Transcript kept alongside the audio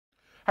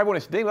Hi everyone,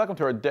 it's Dean. Welcome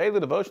to our daily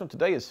devotional.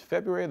 Today is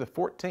February the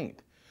 14th.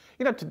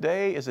 You know,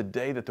 today is a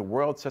day that the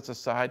world sets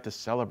aside to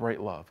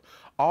celebrate love.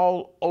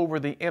 All over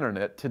the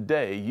internet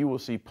today, you will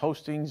see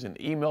postings and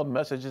emailed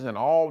messages in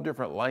all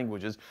different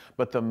languages,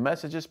 but the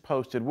messages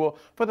posted will,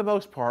 for the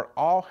most part,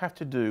 all have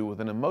to do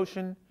with an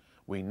emotion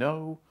we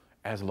know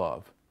as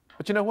love.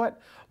 But you know what?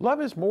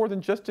 Love is more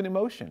than just an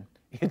emotion.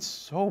 It's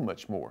so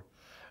much more.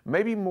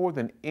 Maybe more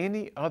than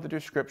any other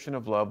description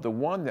of love, the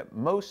one that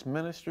most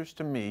ministers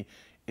to me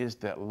is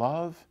that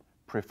love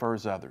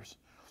prefers others.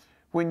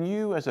 When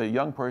you, as a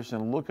young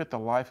person, look at the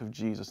life of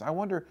Jesus, I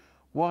wonder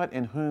what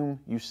and whom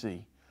you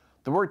see.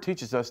 The Word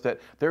teaches us that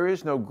there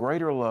is no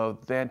greater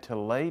love than to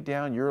lay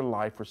down your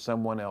life for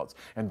someone else.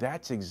 And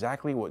that's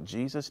exactly what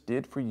Jesus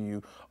did for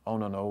you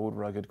on an old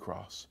rugged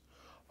cross.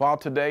 While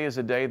today is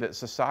a day that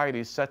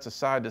society sets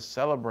aside to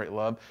celebrate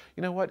love,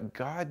 you know what?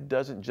 God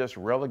doesn't just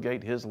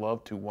relegate His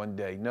love to one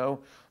day. No,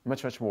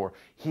 much, much more.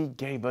 He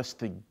gave us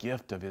the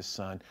gift of His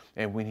Son.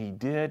 And when He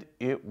did,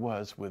 it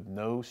was with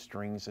no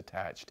strings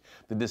attached.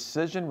 The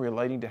decision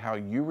relating to how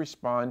you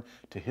respond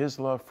to His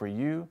love for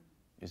you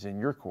is in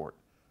your court.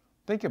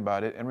 Think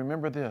about it and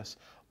remember this.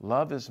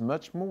 Love is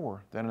much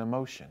more than an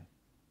emotion.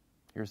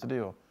 Here's the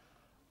deal.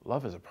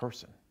 Love is a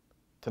person.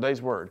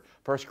 Today's word,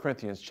 1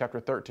 Corinthians chapter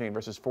 13,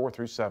 verses 4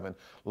 through 7.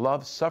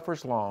 Love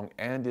suffers long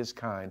and is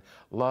kind.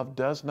 Love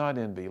does not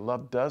envy.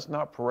 Love does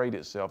not parade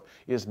itself,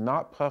 is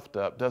not puffed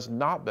up, does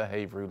not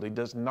behave rudely,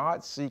 does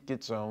not seek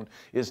its own,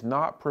 is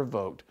not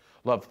provoked.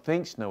 Love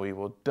thinks no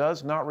evil,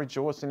 does not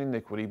rejoice in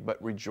iniquity,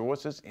 but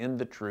rejoices in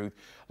the truth.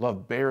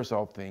 Love bears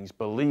all things,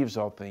 believes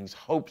all things,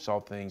 hopes all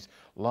things.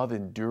 Love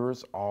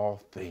endures all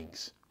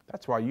things.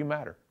 That's why you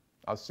matter.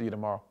 I'll see you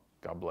tomorrow.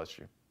 God bless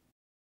you.